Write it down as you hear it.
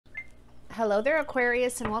Hello there,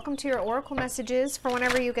 Aquarius, and welcome to your Oracle messages for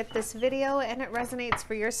whenever you get this video and it resonates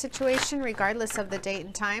for your situation, regardless of the date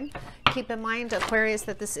and time. Keep in mind, Aquarius,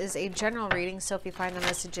 that this is a general reading, so if you find the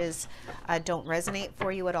messages don't resonate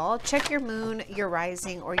for you at all, check your moon, your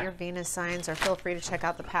rising, or your Venus signs, or feel free to check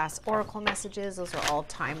out the past Oracle messages. Those are all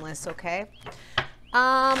timeless, okay?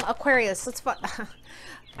 Aquarius,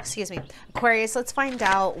 excuse me, Aquarius, let's find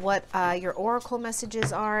out what your Oracle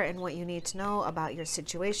messages are and what you need to know about your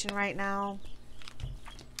situation right now.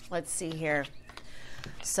 Let's see here.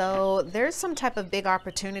 So there's some type of big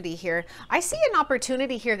opportunity here. I see an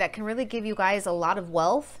opportunity here that can really give you guys a lot of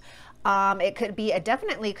wealth. It could be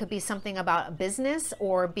definitely could be something about business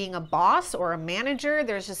or being a boss or a manager.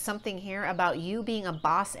 There's just something here about you being a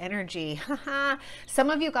boss energy. Some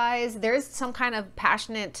of you guys, there's some kind of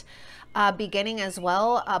passionate beginning as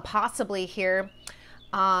well, possibly here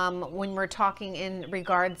when we're talking in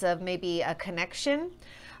regards of maybe a connection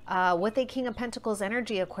with a King of Pentacles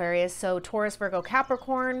energy, Aquarius. So Taurus, Virgo,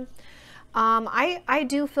 Capricorn. I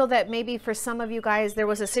do feel that maybe for some of you guys there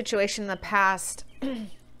was a situation in the past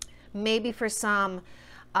maybe for some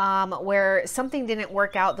where something didn't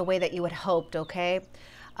work out the way that you had hoped, okay?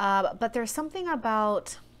 But there's something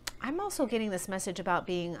about, I'm also getting this message about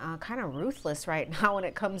being kind of ruthless right now when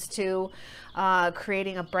it comes to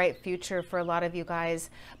creating a bright future for a lot of you guys.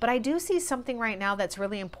 But I do see something right now that's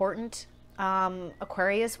really important,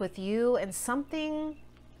 Aquarius, with you, and something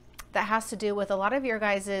that has to do with a lot of your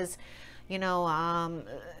guys's, you know,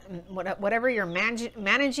 whatever you're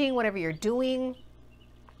managing, whatever you're doing.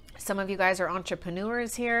 Some of you guys are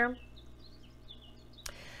entrepreneurs here.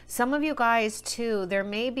 Some of you guys too, there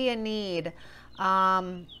may be a need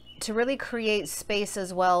to really create space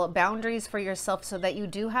as well, boundaries for yourself, so that you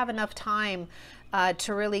do have enough time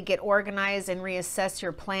to really get organized and reassess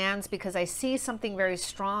your plans, because I see something very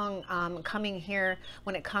strong coming here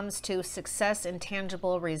when it comes to success and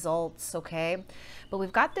tangible results, okay? But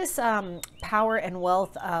we've got this power and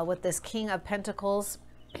wealth with this King of Pentacles,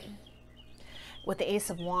 with the Ace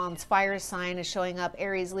of Wands. Fire sign is showing up,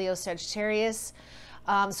 Aries, Leo, Sagittarius.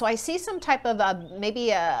 So I see some type of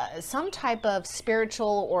maybe some type of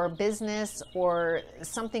spiritual or business or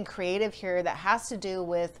something creative here that has to do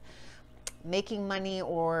with making money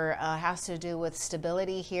or has to do with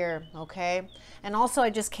stability here, okay? And also I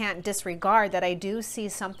just can't disregard that I do see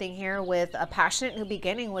something here with a passionate new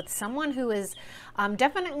beginning with someone who is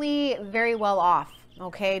definitely very well off,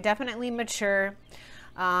 okay? Definitely mature.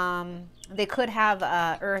 They could have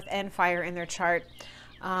earth and fire in their chart.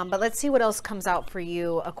 But let's see what else comes out for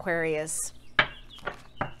you, Aquarius.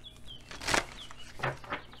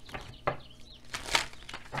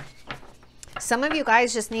 Some of you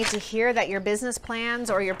guys just need to hear that your business plans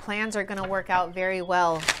or your plans are going to work out very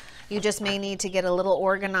well. You just may need to get a little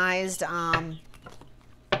organized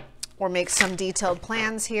or make some detailed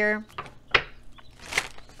plans here.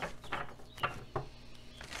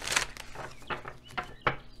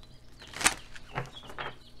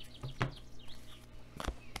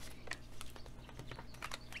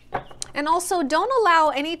 And also, don't allow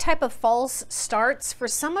any type of false starts. For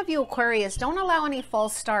some of you, Aquarius, don't allow any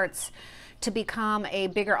false starts to become a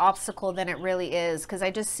bigger obstacle than it really is, because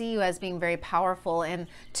I just see you as being very powerful. And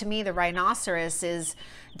to me, the rhinoceros is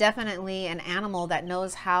definitely an animal that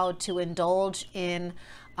knows how to indulge in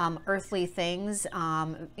earthly things.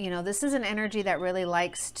 You know, this is an energy that really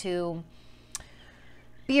likes to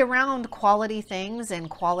be around quality things and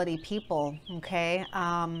quality people, okay?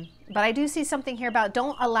 But I do see something here about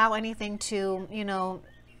don't allow anything to, you know,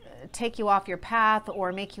 take you off your path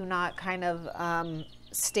or make you not kind of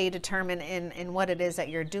stay determined in what it is that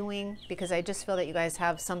you're doing, because I just feel that you guys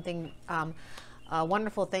have something,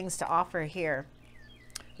 wonderful things to offer here.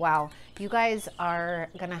 Wow, you guys are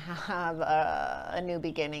gonna have a new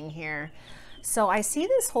beginning here. So I see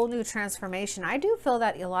this whole new transformation. I do feel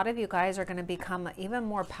that a lot of you guys are going to become even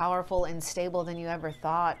more powerful and stable than you ever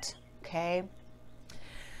thought, okay?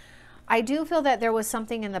 I do feel that there was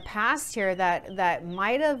something in the past here that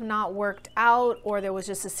might have not worked out, or there was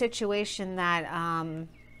just a situation that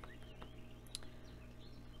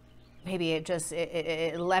maybe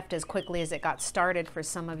it left as quickly as it got started for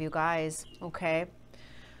some of you guys, okay?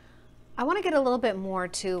 I want to get a little bit more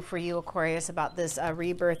too for you, Aquarius, about this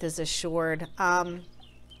rebirth is assured. I'm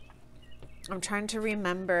trying to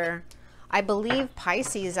remember. I believe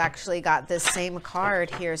Pisces actually got this same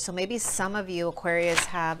card here. So maybe some of you, Aquarius,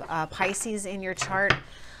 have Pisces in your chart,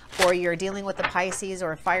 or you're dealing with the Pisces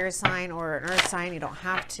or a fire sign or an earth sign. You don't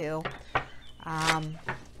have to.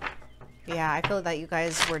 Yeah, I feel that you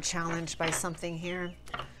guys were challenged by something here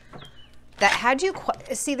that had you,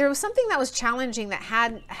 see, there was something that was challenging that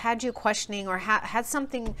had you questioning, or had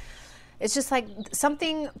something it's just like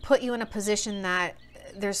something put you in a position that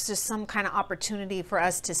there's just some kind of opportunity for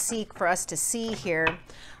us to seek, for us to see here.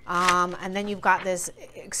 And then you've got this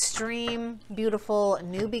extreme, beautiful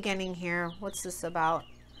new beginning here. What's this about?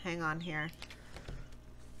 Hang on here.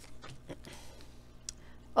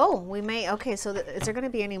 Oh, we may, okay, so is there going to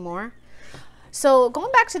be any more? So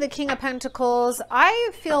going back to the King of Pentacles,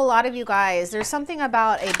 I feel a lot of you guys, there's something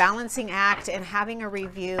about a balancing act and having a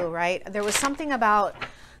review, right? There was something about,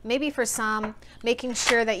 maybe for some, making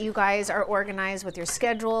sure that you guys are organized with your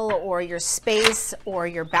schedule or your space or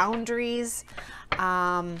your boundaries.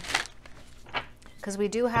 Because we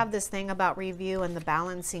do have this thing about review and the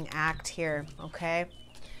balancing act here, okay?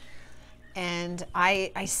 And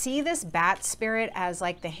I see this bat spirit as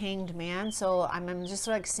like the Hanged Man. So I'm just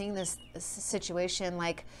like seeing this situation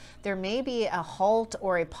like there may be a halt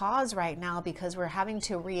or a pause right now because we're having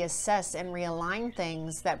to reassess and realign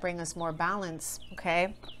things that bring us more balance,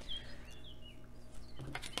 okay?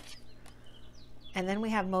 And then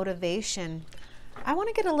we have motivation. I want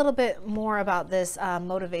to get a little bit more about this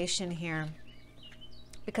motivation here,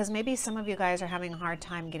 because maybe some of you guys are having a hard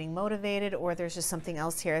time getting motivated, or there's just something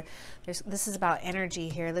else here. This is about energy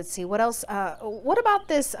here. Let's see what else. What about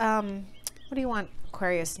this? What do you want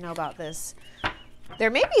Aquarius to know about this?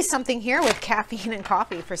 There may be something here with caffeine and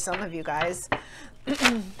coffee for some of you guys.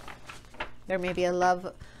 There may be a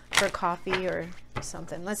love for coffee or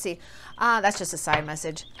something. Let's see. That's just a side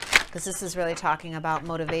message, because this is really talking about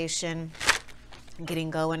motivation and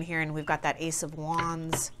getting going here. And we've got that Ace of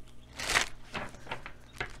Wands.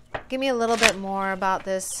 Give me a little bit more about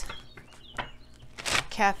this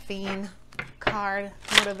caffeine card,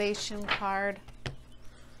 motivation card.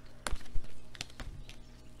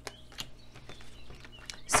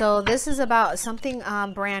 So this is about something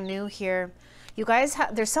brand new here. You guys,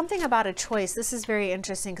 there's something about a choice. This is very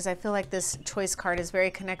interesting because I feel like this choice card is very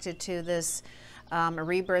connected to this a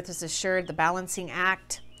rebirth is assured, the balancing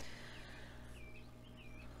act.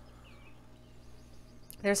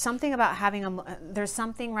 There's something about having there's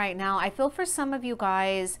something right now. I feel for some of you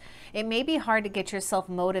guys, it may be hard to get yourself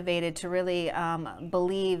motivated to really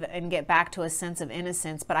believe and get back to a sense of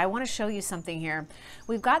innocence. But I want to show you something here.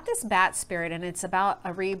 We've got this bat spirit and it's about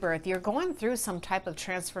a rebirth. You're going through some type of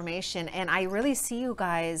transformation. And I really see you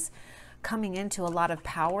guys coming into a lot of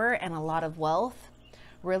power and a lot of wealth,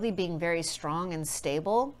 really being very strong and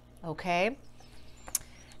stable. Okay.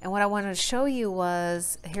 And what I wanted to show you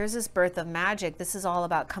was, here's this birth of magic. This is all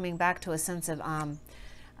about coming back to a sense of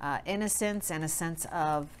innocence and a sense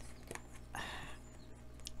of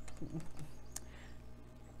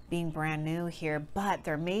being brand new here. But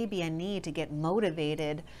there may be a need to get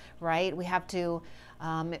motivated, right? We have to,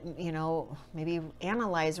 you know, maybe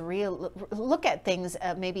analyze, look at things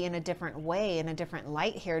maybe in a different way, in a different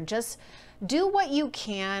light here. Just do what you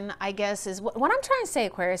can, I guess, is what I'm trying to say,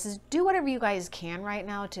 Aquarius, is do whatever you guys can right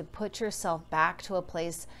now to put yourself back to a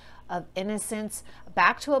place of innocence,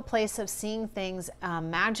 back to a place of seeing things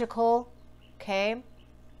magical, okay?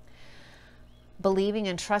 Believing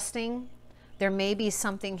and trusting. There may be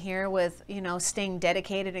something here with, you know, staying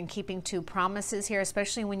dedicated and keeping to promises here,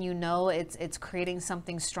 especially when you know it's creating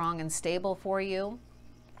something strong and stable for you.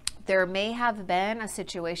 There may have been a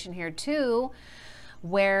situation here too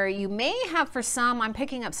where you may have, for some, I'm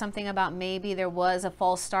picking up something about maybe there was a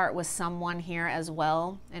false start with someone here as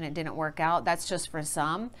well and it didn't work out. That's just for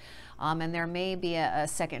some. And there may be a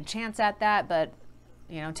second chance at that, but,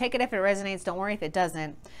 you know, take it if it resonates. Don't worry if it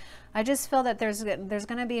doesn't. I just feel that there's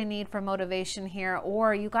going to be a need for motivation here,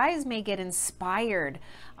 or you guys may get inspired.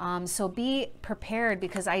 So be prepared,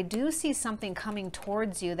 because I do see something coming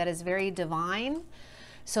towards you that is very divine.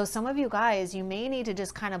 So some of you guys, you may need to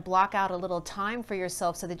just kind of block out a little time for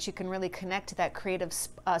yourself so that you can really connect to that creative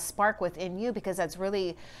spark within you, because that's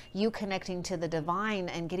really you connecting to the divine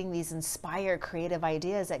and getting these inspired creative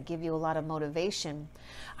ideas that give you a lot of motivation.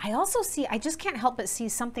 I also see, I just can't help but see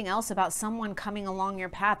something else about someone coming along your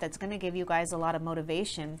path that's going to give you guys a lot of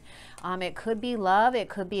motivation. It could be love. It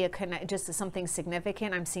could be just something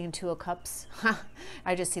significant. I'm seeing Two of Cups.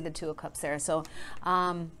 I just see the Two of Cups there. So,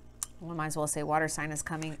 we might as well say water sign is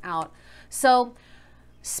coming out. So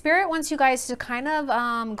Spirit wants you guys to kind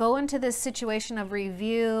of go into this situation of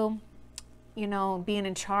review, you know, being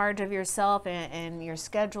in charge of yourself and your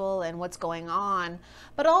schedule and what's going on.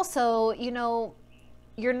 But also, you know,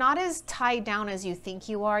 you're not as tied down as you think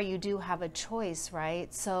you are. You do have a choice,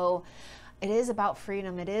 right? So it is about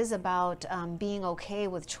freedom. It is about being okay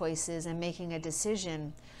with choices and making a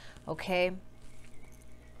decision, okay?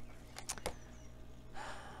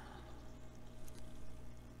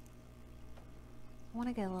 I want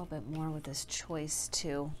to get a little bit more with this choice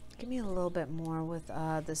too. Give me a little bit more with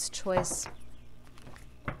this choice.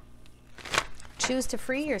 Choose to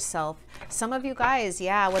free yourself. Some of you guys,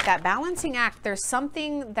 yeah, with that balancing act, there's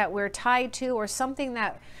something that we're tied to or something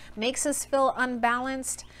that makes us feel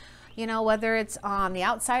unbalanced, you know, whether it's on the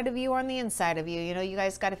outside of you or on the inside of you. You know, you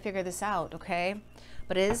guys got to figure this out, okay?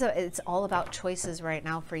 But it's all about choices right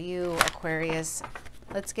now for you, Aquarius.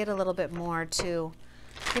 Let's get a little bit more too.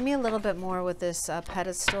 Give me a little bit more with this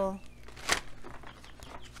pedestal.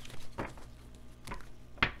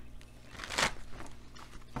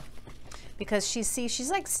 Because she's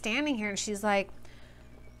like standing here and she's like,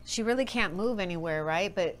 she really can't move anywhere,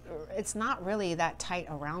 right? But it's not really that tight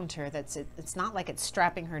around her. It's not like it's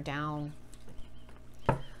strapping her down.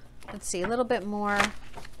 Let's see, a little bit more.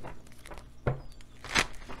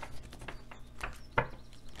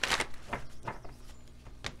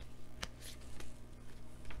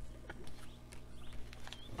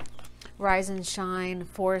 Rise and shine,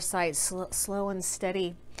 foresight, slow and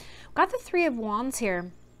steady. Got the Three of Wands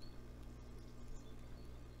here.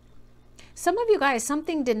 Some of you guys,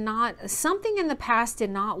 something in the past did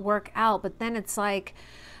not work out, but then it's like,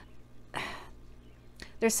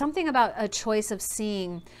 there's something about a choice of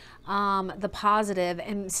seeing the positive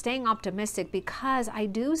and staying optimistic, because I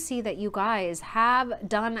do see that you guys have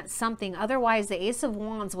done something. Otherwise, the Ace of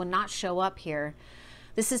Wands would not show up here.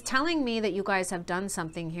 This is telling me that you guys have done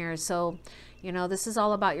something here. So, you know, this is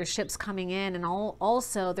all about your ships coming in. And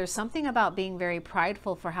also, there's something about being very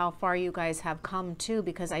prideful for how far you guys have come too,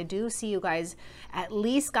 because I do see you guys at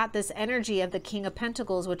least got this energy of the King of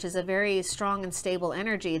Pentacles, which is a very strong and stable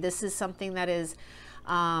energy. This is something that is,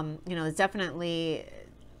 you know, is definitely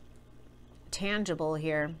tangible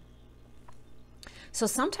here. So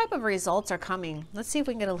some type of results are coming. Let's see if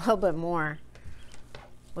we can get a little bit more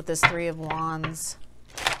with this Three of Wands.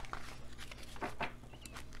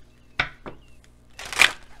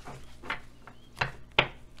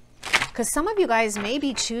 Because some of you guys may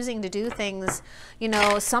be choosing to do things, you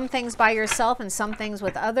know, some things by yourself and some things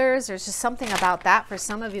with others. There's just something about that for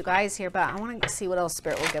some of you guys here. But I want to see what else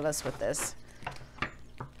Spirit will give us with this.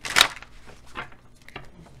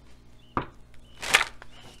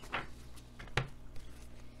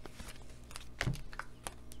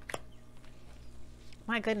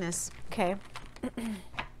 My goodness. Okay.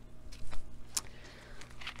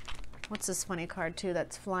 What's this funny card too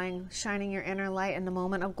that's flying? Shining your inner light in the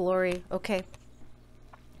moment of glory. Okay.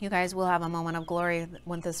 You guys will have a moment of glory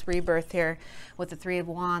with this rebirth here with the Three of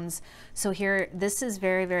Wands. So here, this is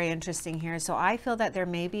very, very interesting here. So I feel that there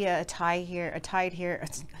may be a tie here,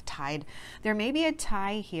 there may be a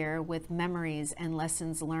tie here with memories and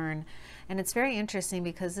lessons learned. And it's very interesting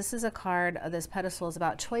because this is a card, this pedestal is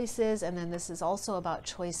about choices, and then this is also about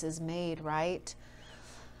choices made, right?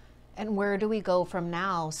 And where do we go from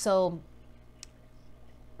now? So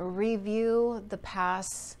review the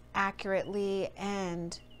past accurately,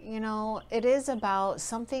 and you know, it is about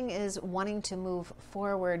something is wanting to move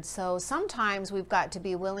forward. So sometimes we've got to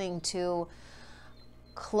be willing to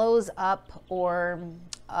close up or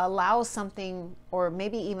allow something, or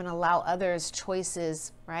maybe even allow others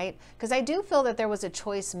choices, right? Because I do feel that there was a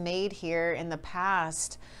choice made here in the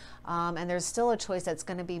past, and there's still a choice that's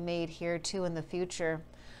going to be made here too in the future.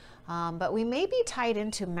 But we may be tied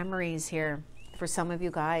into memories here for some of you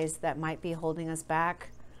guys that might be holding us back.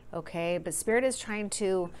 Okay, but Spirit is trying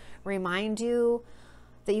to remind you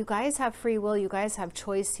that you guys have free will, you guys have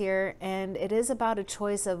choice here, and it is about a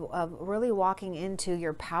choice of really walking into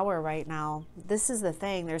your power right now. This is the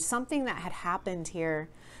thing. There's something that had happened here.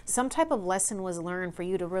 Some type of lesson was learned for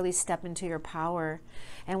you to really step into your power.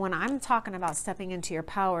 And when I'm talking about stepping into your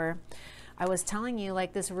power, I was telling you,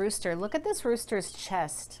 like this rooster, look at this rooster's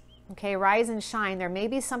chest. Okay, rise and shine. There may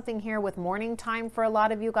be something here with morning time for a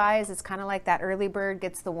lot of you guys. It's kind of like that early bird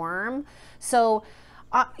gets the worm. So,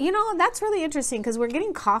 you know, that's really interesting because we're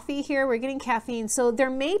getting coffee here. We're getting caffeine. So there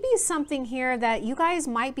may be something here that you guys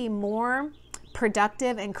might be more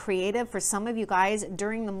productive and creative for some of you guys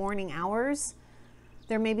during the morning hours.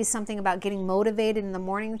 There may be something about getting motivated in the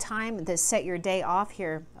morning time to set your day off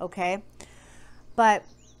here, okay? But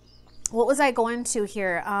what was I going to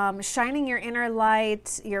here? Shining your inner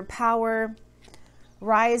light, your power,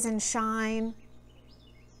 rise and shine.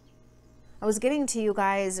 I was getting to you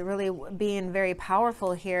guys really being very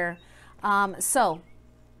powerful here. So,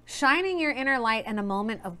 shining your inner light in a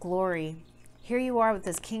moment of glory. Here you are with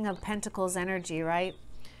this King of Pentacles energy, right?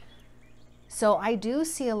 So I do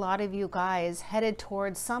see a lot of you guys headed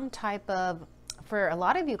towards some type of, for a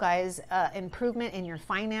lot of you guys, improvement in your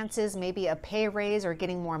finances, maybe a pay raise or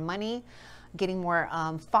getting more money, getting more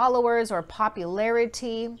followers or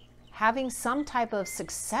popularity, having some type of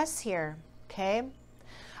success here, okay?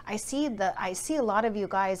 I see a lot of you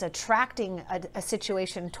guys attracting a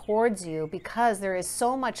situation towards you because there is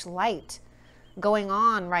so much light going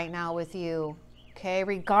on right now with you. Okay,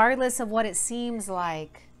 regardless of what it seems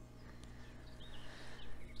like.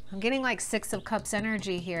 I'm getting like 6 of Cups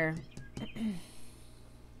energy here.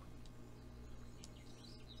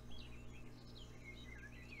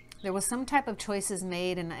 There was some type of choices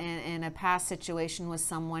made in a past situation with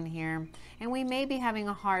someone here. And we may be having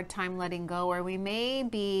a hard time letting go, or we may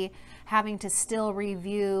be having to still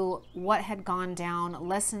review what had gone down,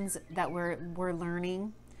 lessons that we're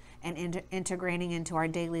learning and integrating into our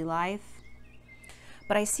daily life.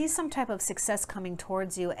 But I see some type of success coming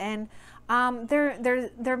towards you. And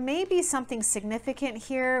there may be something significant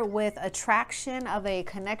here with attraction of a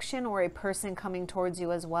connection or a person coming towards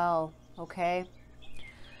you as well. Okay.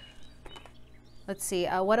 Let's see.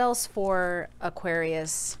 What else for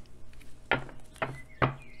Aquarius?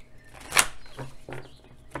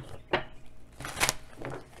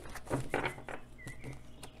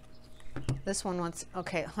 This one wants,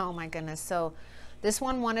 okay, oh my goodness. So this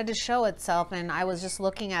one wanted to show itself, and I was just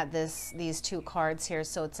looking at these 2 cards here.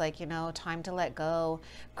 So it's like, you know, time to let go.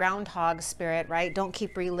 Groundhog spirit, right? Don't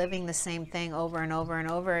keep reliving the same thing over and over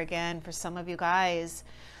and over again. For some of you guys,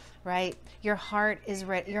 right? Your heart is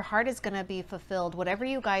ready. Your heart is going to be fulfilled. Whatever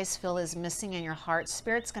you guys feel is missing in your heart,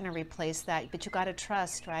 Spirit's going to replace that. But you got to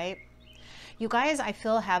trust, right? You guys, I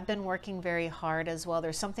feel, have been working very hard as well.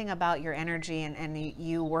 There's something about your energy and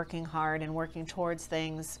you working hard and working towards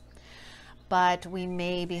things. But we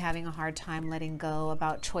may be having a hard time letting go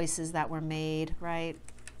about choices that were made, right?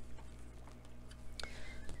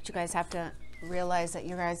 But you guys have to realize that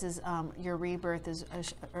your guys' your rebirth is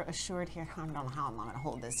assured here. I don't know how I'm going to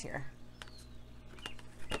hold this here.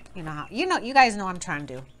 You know how, you guys know what I'm trying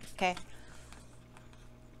to do, okay?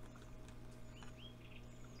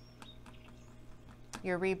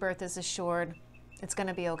 Your rebirth is assured. It's going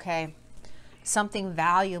to be okay. Something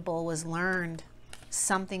valuable was learned.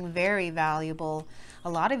 Something very valuable. A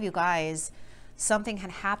lot of you guys, something had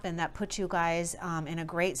happened that put you guys in a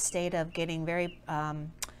great state of getting very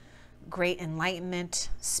great enlightenment,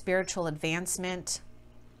 spiritual advancement,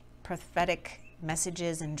 prophetic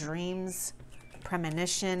messages and dreams,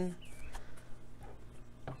 premonition.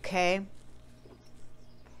 Okay.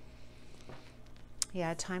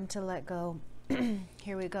 Yeah, time to let go.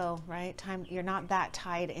 Here we go, right? Time. You're not that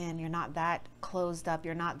tied in. You're not that closed up.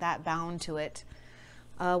 You're not that bound to it.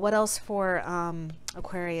 What else for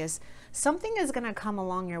Aquarius? Something is going to come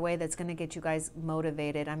along your way that's going to get you guys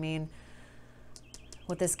motivated. I mean,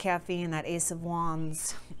 with this caffeine, that Ace of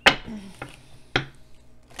Wands.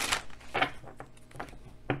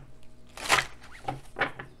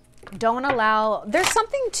 Don't allow, there's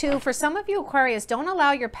something too, for some of you Aquarius, don't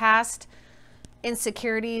allow your past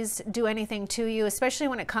insecurities do anything to you, especially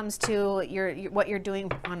when it comes to what you're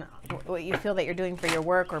doing on what you feel that you're doing for your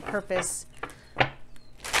work or purpose.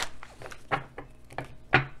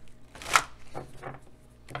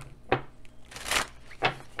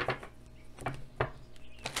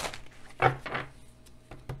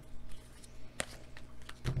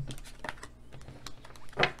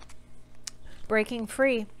 Breaking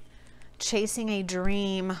free, chasing a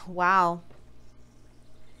dream. Wow.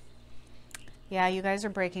 Yeah, you guys are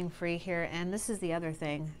breaking free here. And this is the other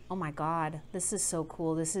thing. Oh my God, this is so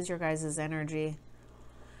cool. This is your guys' energy.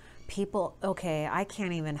 People, okay, I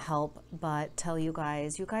can't even help but tell you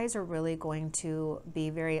guys are really going to be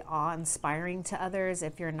very awe-inspiring to others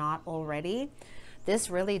if you're not already. This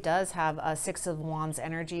really does have a Six of Wands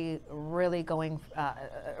energy really going,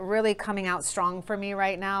 really coming out strong for me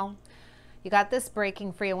right now. You got this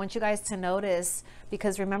breaking free. I want you guys to notice,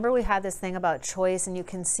 because remember we had this thing about choice, and you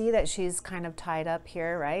can see that she's kind of tied up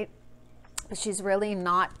here, right? But she's really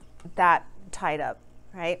not that tied up,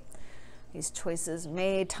 right? These choices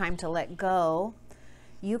made, time to let go.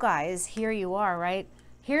 You guys, here you are, right?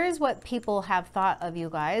 Here's what people have thought of you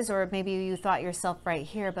guys, or maybe you thought yourself right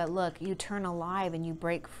here, but look, you turn alive and you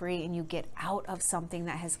break free and you get out of something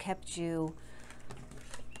that has kept you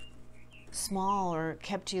small or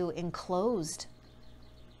kept you enclosed.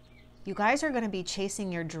 You guys are going to be chasing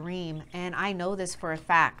your dream, and I know this for a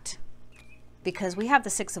fact because we have the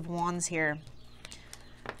Six of Wands here.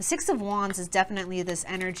 The Six of Wands is definitely this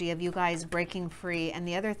energy of you guys breaking free. And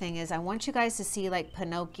the other thing is, I want you guys to see like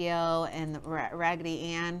Pinocchio and Raggedy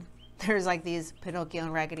Ann. There's like these Pinocchio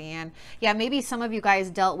and Raggedy Ann. Yeah, maybe some of you guys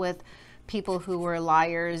dealt with people who were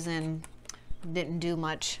liars and didn't do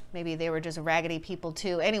much. Maybe they were just raggedy people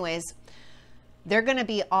too. Anyways, They're going to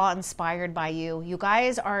be awe-inspired by you. You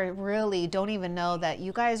guys are really, don't even know that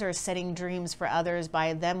you guys are setting dreams for others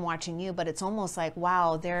by them watching you, but it's almost like,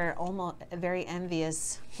 wow, they're almost very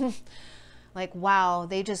envious. Like, wow,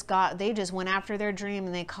 they just went after their dream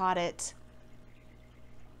and they caught it.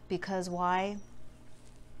 Because why?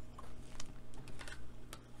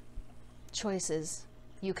 Choices.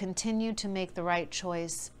 You continue to make the right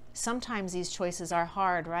choice. Sometimes these choices are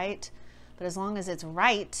hard, right? But as long as it's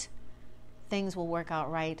right, things will work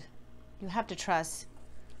out right. You have to trust.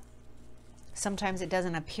 Sometimes it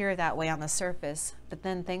doesn't appear that way on the surface, but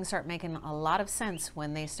then things start making a lot of sense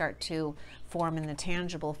when they start to form in the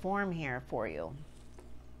tangible form here for you.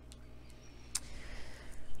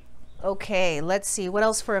 Okay, let's see. What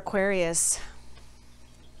else for Aquarius?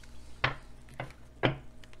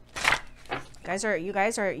 You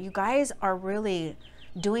guys are really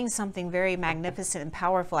doing something very magnificent and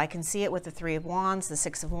powerful. I can see it with the Three of Wands, the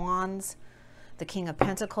Six of Wands, the King of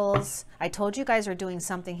Pentacles. I told you guys are doing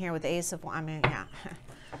something here with the Ace of Wands. I mean,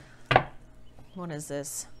 yeah. What is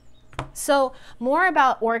this? So more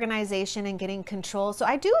about organization and getting control. So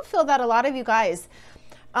I do feel that a lot of you guys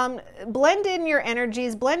blend in your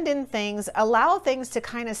energies, blend in things, allow things to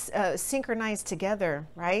kind of synchronize together,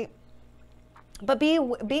 right? But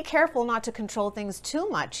be careful not to control things too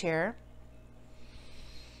much here.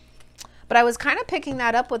 But I was kind of picking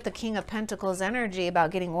that up with the King of Pentacles energy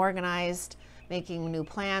about getting organized, making new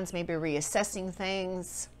plans, maybe reassessing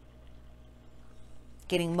things,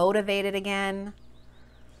 getting motivated again.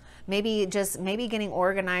 Maybe getting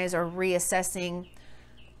organized or reassessing,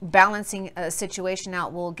 balancing a situation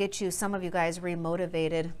out will get you, some of you guys,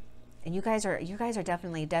 remotivated. And you guys are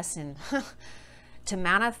definitely destined to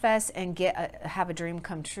manifest and have a dream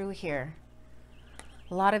come true here.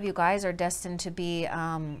 A lot of you guys are destined to be,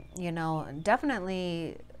 you know,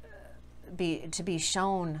 definitely to be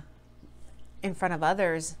shown in front of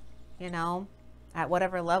others, you know, at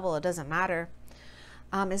whatever level, it doesn't matter.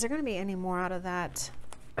 Is there going to be any more out of that?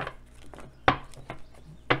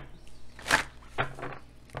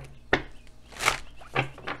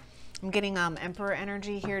 I'm getting Emperor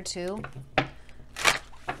energy here too.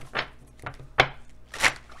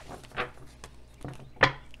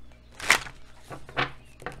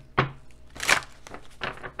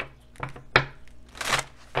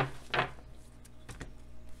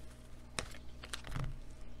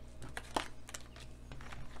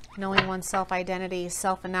 Knowing one's self-identity,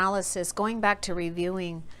 self-analysis, going back to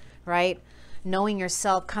reviewing, right? Knowing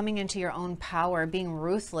yourself, coming into your own power, being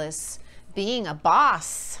ruthless, being a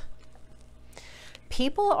boss.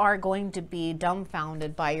 People are going to be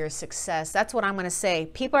dumbfounded by your success. That's what I'm going to say.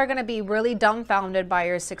 People are going to be really dumbfounded by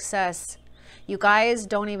your success. You guys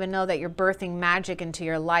don't even know that you're birthing magic into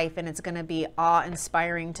your life, and it's going to be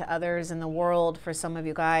awe-inspiring to others in the world for some of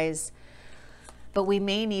you guys. But we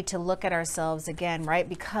may need to look at ourselves again, right?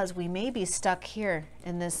 Because we may be stuck here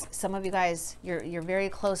in this. Some of you guys, you're very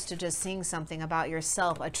close to just seeing something about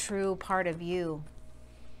yourself, a true part of you,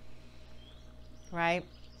 right?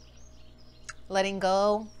 Letting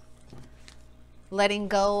go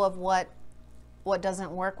of what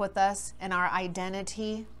doesn't work with us and our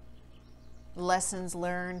identity, lessons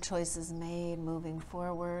learned, choices made, moving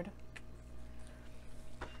forward.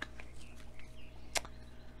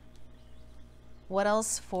 What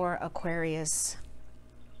else for Aquarius?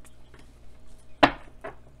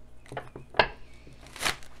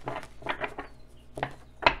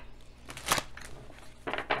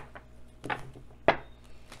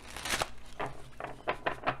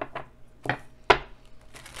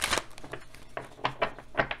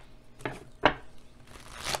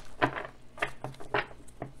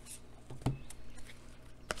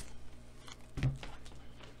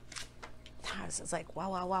 It's like,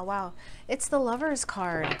 wow, wow, wow, wow. It's the Lover's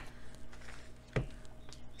card.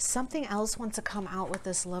 Something else wants to come out with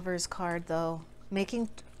this Lover's card, though.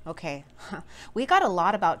 Okay. We got a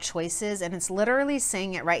lot about choices, and it's literally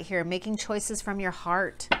saying it right here. Making choices from your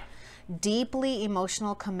heart. Deeply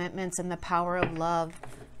emotional commitments and the power of love.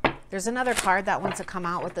 There's another card that wants to come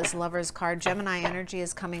out with this Lover's card. Gemini energy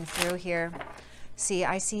is coming through here. See,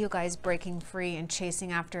 I see you guys breaking free and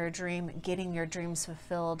chasing after a dream, getting your dreams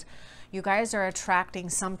fulfilled. You guys are attracting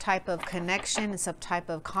some type of connection, some type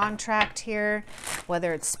of contract here,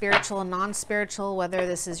 whether it's spiritual, non-spiritual, whether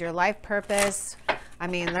this is your life purpose. I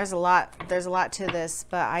mean, there's a lot to this,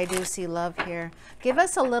 but I do see love here. Give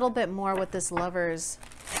us a little bit more with this Lovers.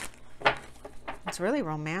 It's really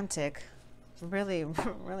romantic. Really,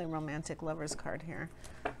 really romantic Lovers card here.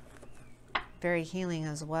 Very healing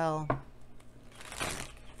as well.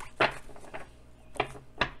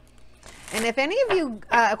 And if any of you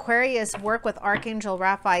Aquarius work with Archangel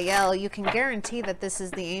Raphael, you can guarantee that this is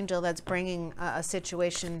the angel that's bringing a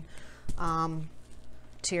situation to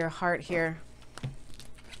your heart here.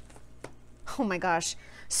 Oh my gosh.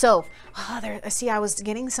 So, see, I was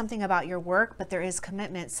getting something about your work, but there is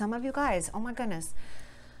commitment. Some of you guys, oh my goodness.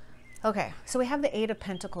 Okay, so we have the Eight of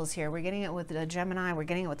Pentacles here. We're getting it with the Gemini. We're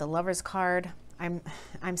getting it with the Lover's card.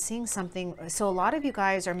 I'm seeing something. So a lot of you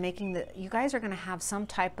guys are you guys are going to have some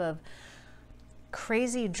type of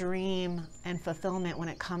crazy dream and fulfillment when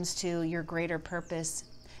it comes to your greater purpose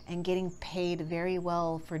and getting paid very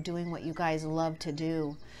well for doing what you guys love to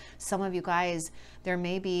do. Some of you guys, there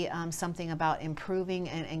may be something about improving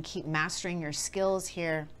and keep mastering your skills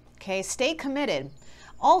here. Okay, stay committed.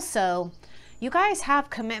 Also, you guys have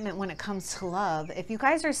commitment when it comes to love. If you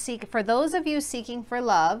guys are for those of you seeking for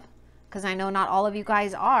love, because I know not all of you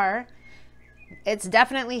guys are, it's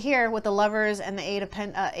definitely here with the Lovers and the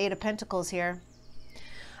Eight of Pentacles here.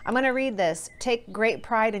 I'm going to read this. Take great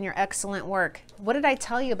pride in your excellent work. What did I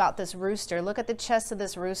tell you about this rooster? Look at the chest of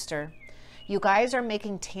this rooster. You guys are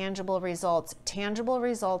making tangible results. Tangible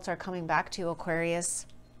results are coming back to you, Aquarius.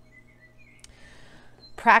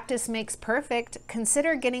 Practice makes perfect.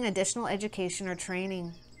 Consider getting additional education or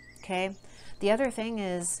training. Okay. The other thing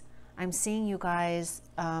is, I'm seeing you guys,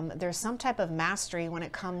 there's some type of mastery when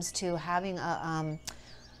it comes to having a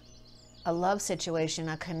love situation,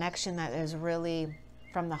 a connection that is really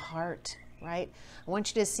from the heart, right? I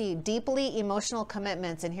want you to see deeply emotional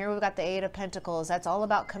commitments. And here we've got the Eight of Pentacles. That's all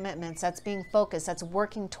about commitments. That's being focused. That's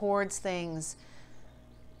working towards things.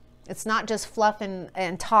 It's not just fluff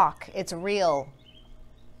and talk. It's real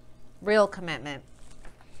commitment.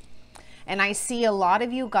 And I see a lot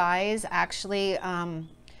of you guys actually,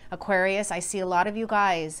 Aquarius, I see a lot of you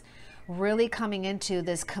guys really coming into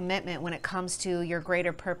this commitment when it comes to your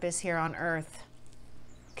greater purpose here on earth.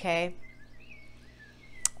 Okay.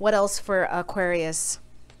 What else for Aquarius?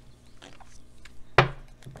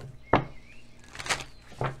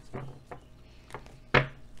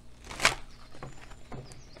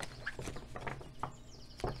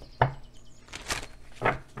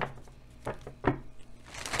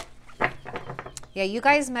 Yeah, you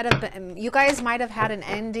guys might have had an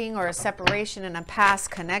ending or a separation in a past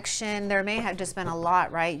connection. There may have just been a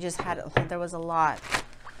lot, right? There was a lot.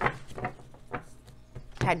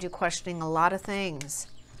 Had you questioning a lot of things.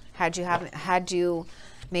 Had you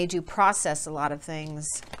made you process a lot of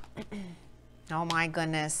things. Oh my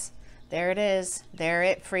goodness. There it is. There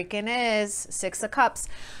it freaking is. Six of Cups.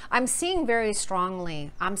 I'm seeing very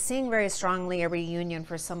strongly a reunion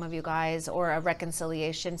for some of you guys, or a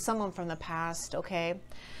reconciliation, someone from the past, okay?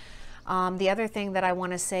 The other thing that I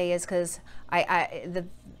want to say is, because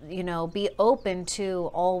be open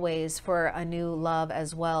to always for a new love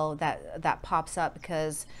as well that pops up,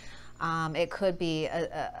 because it could be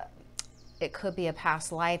a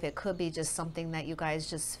past life. It could be just something that you guys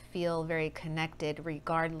just feel very connected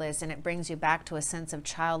regardless, and it brings you back to a sense of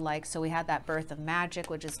childlike. So we had that birth of magic,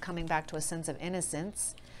 which is coming back to a sense of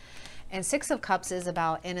innocence. And Six of Cups is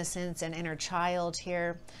about innocence and inner child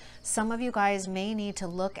here. Some of you guys may need to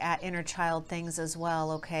look at inner child things as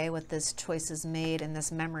well, okay, with this choices made and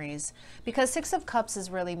this memories. Because Six of Cups is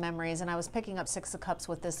really memories, and I was picking up Six of Cups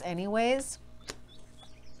with this anyways.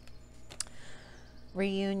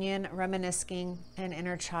 Reunion, reminiscing, and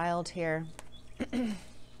inner child here.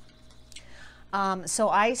 So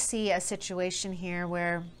I see a situation here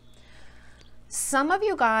where some of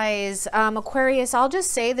you guys, Aquarius, I'll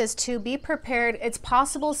just say this too, be prepared. It's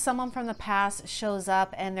possible someone from the past shows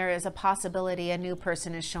up, and there is a possibility a new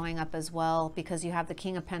person is showing up as well, because you have the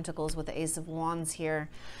King of Pentacles with the Ace of Wands here.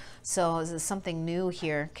 So this is something new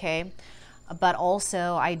here, okay? But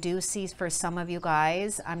also, I do see for some of you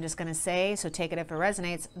guys, I'm just going to say, so take it if it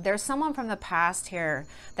resonates, there's someone from the past here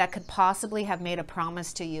that could possibly have made a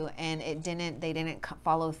promise to you, and they didn't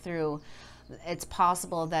follow through. It's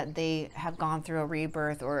possible that they have gone through a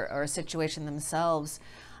rebirth or a situation themselves,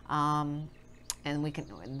 and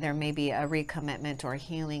there may be a recommitment or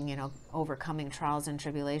healing, overcoming trials and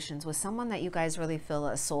tribulations with someone that you guys really feel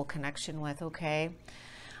a soul connection with, okay?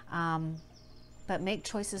 But make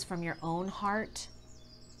choices from your own heart.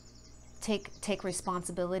 Take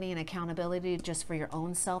responsibility and accountability just for your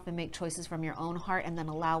own self, and make choices from your own heart, and then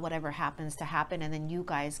allow whatever happens to happen. And then you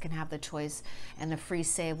guys can have the choice and the free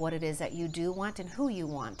say of what it is that you do want and who you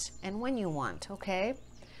want and when you want, okay?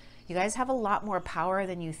 You guys have a lot more power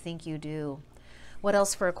than you think you do. What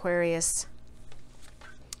else for Aquarius?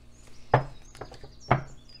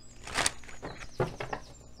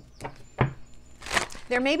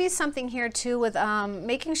 There may be something here too with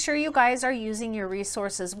making sure you guys are using your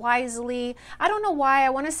resources wisely. I don't know why. I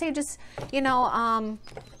want to say just, you know,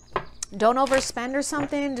 don't overspend or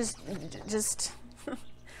something. Just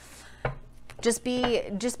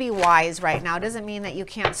be wise right now. It doesn't mean that you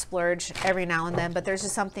can't splurge every now and then, but there's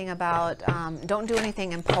just something about don't do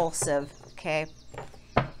anything impulsive, okay?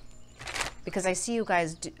 Because I see you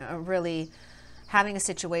guys really having a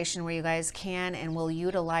situation where you guys can and will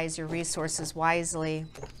utilize your resources wisely.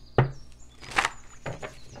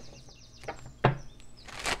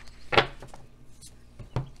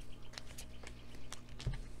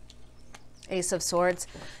 Ace of Swords.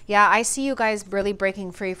 Yeah, I see you guys really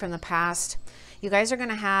breaking free from the past. You guys are going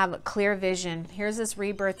to have clear vision. Here's this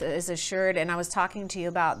rebirth that is assured, and I was talking to you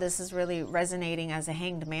about this is really resonating as a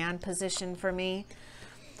Hanged Man position for me.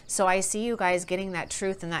 So I see you guys getting that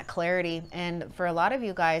truth and that clarity, and for a lot of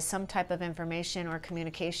you guys, some type of information or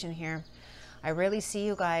communication here. I really see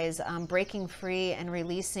you guys breaking free and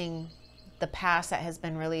releasing the past that has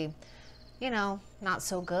been really, you know, not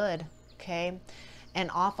so good, okay?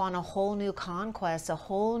 And off on a whole new conquest, a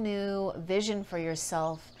whole new vision for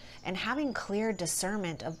yourself, and having clear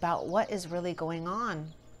discernment about what is really going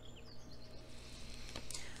on.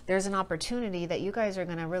 There's an opportunity that you guys are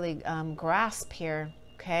going to really grasp here,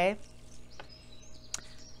 okay?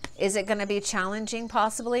 Is it going to be challenging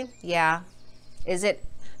possibly? Yeah. Is it,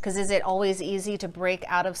 because is it always easy to break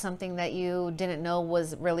out of something that you didn't know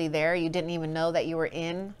was really there? You didn't even know that you were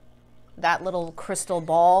in that little crystal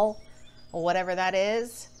ball or whatever that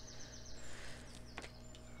is.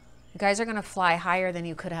 You guys are going to fly higher than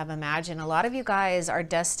you could have imagined. A lot of you guys are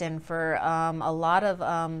destined for a lot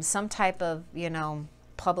of some type of, you know,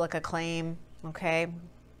 public acclaim, okay?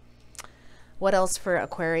 What else for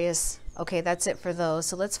Aquarius? Okay, that's it for those.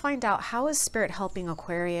 So let's find out, how is Spirit helping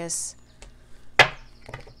Aquarius?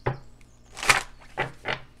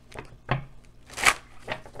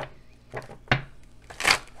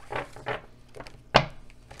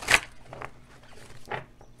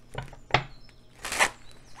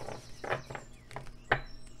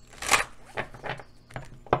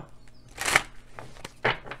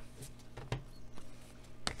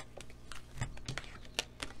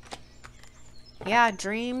 Yeah,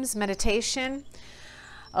 dreams, meditation.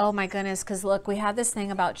 Oh my goodness, because look, we have this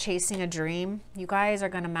thing about chasing a dream. You guys are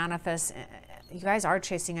going to manifest. You guys are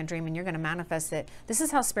chasing a dream and you're going to manifest it. This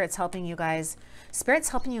is how Spirit's helping you guys. Spirit's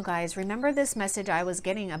helping you guys. Remember this message I was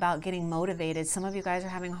getting about getting motivated. Some of you guys are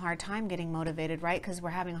having a hard time getting motivated, right? Because we're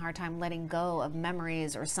having a hard time letting go of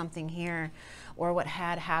memories or something here, or what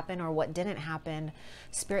had happened or what didn't happen.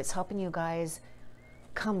 Spirit's helping you guys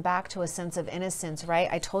come back to a sense of innocence, right?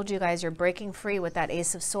 I told you guys you're breaking free with that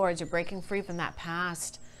Ace of Swords. You're breaking free from that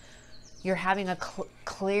past. You're having a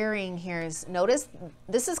clearing here. Notice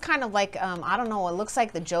this is kind of like, I don't know, it looks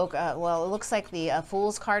like the joke. Well, it looks like the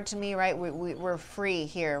Fool's card to me, right? We're free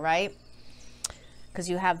here, right? Because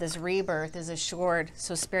you have this rebirth is assured.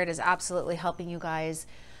 So Spirit is absolutely helping you guys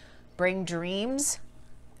bring dreams.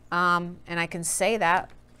 And I can say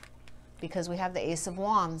that because we have the Ace of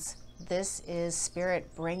Wands. This is Spirit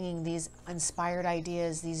bringing these inspired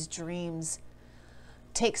ideas, these dreams.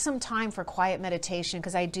 Take some time for quiet meditation,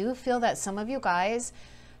 because I do feel that some of you guys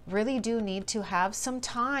really do need to have some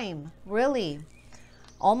time, really,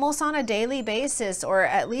 almost on a daily basis, or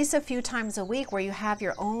at least a few times a week, where you have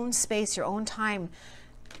your own space, your own time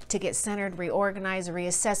to get centered, reorganize,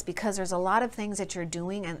 reassess, because there's a lot of things that you're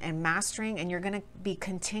doing and mastering, and you're going to be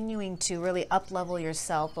continuing to really up-level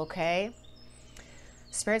yourself, okay?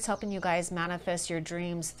 Spirit's helping you guys manifest your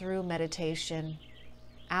dreams through meditation.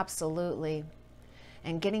 Absolutely.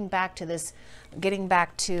 And getting back to this, getting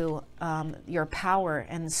back to your power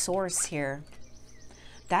and source here.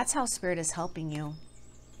 That's how Spirit is helping you.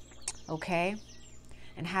 Okay?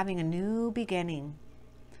 And having a new beginning.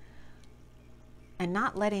 And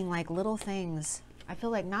not letting like little things, I feel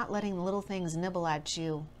like not letting little things nibble at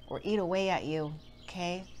you or eat away at you.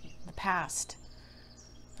 Okay? The past.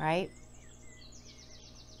 Right?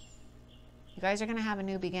 You guys are going to have a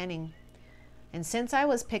new beginning. And since I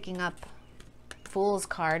was picking up Fool's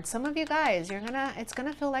card, some of you guys, it's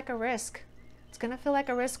going to feel like a risk. It's going to feel like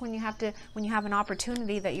a risk when you have an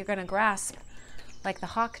opportunity that you're going to grasp, like the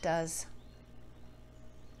hawk does.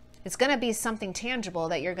 It's going to be something tangible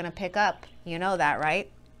that you're going to pick up. You know that,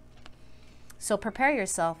 right? So prepare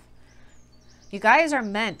yourself. You guys are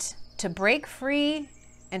meant to break free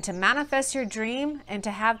and to manifest your dream and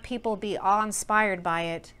to have people be awe-inspired by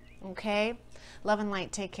it. Okay? Love and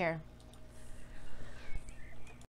light. Take care.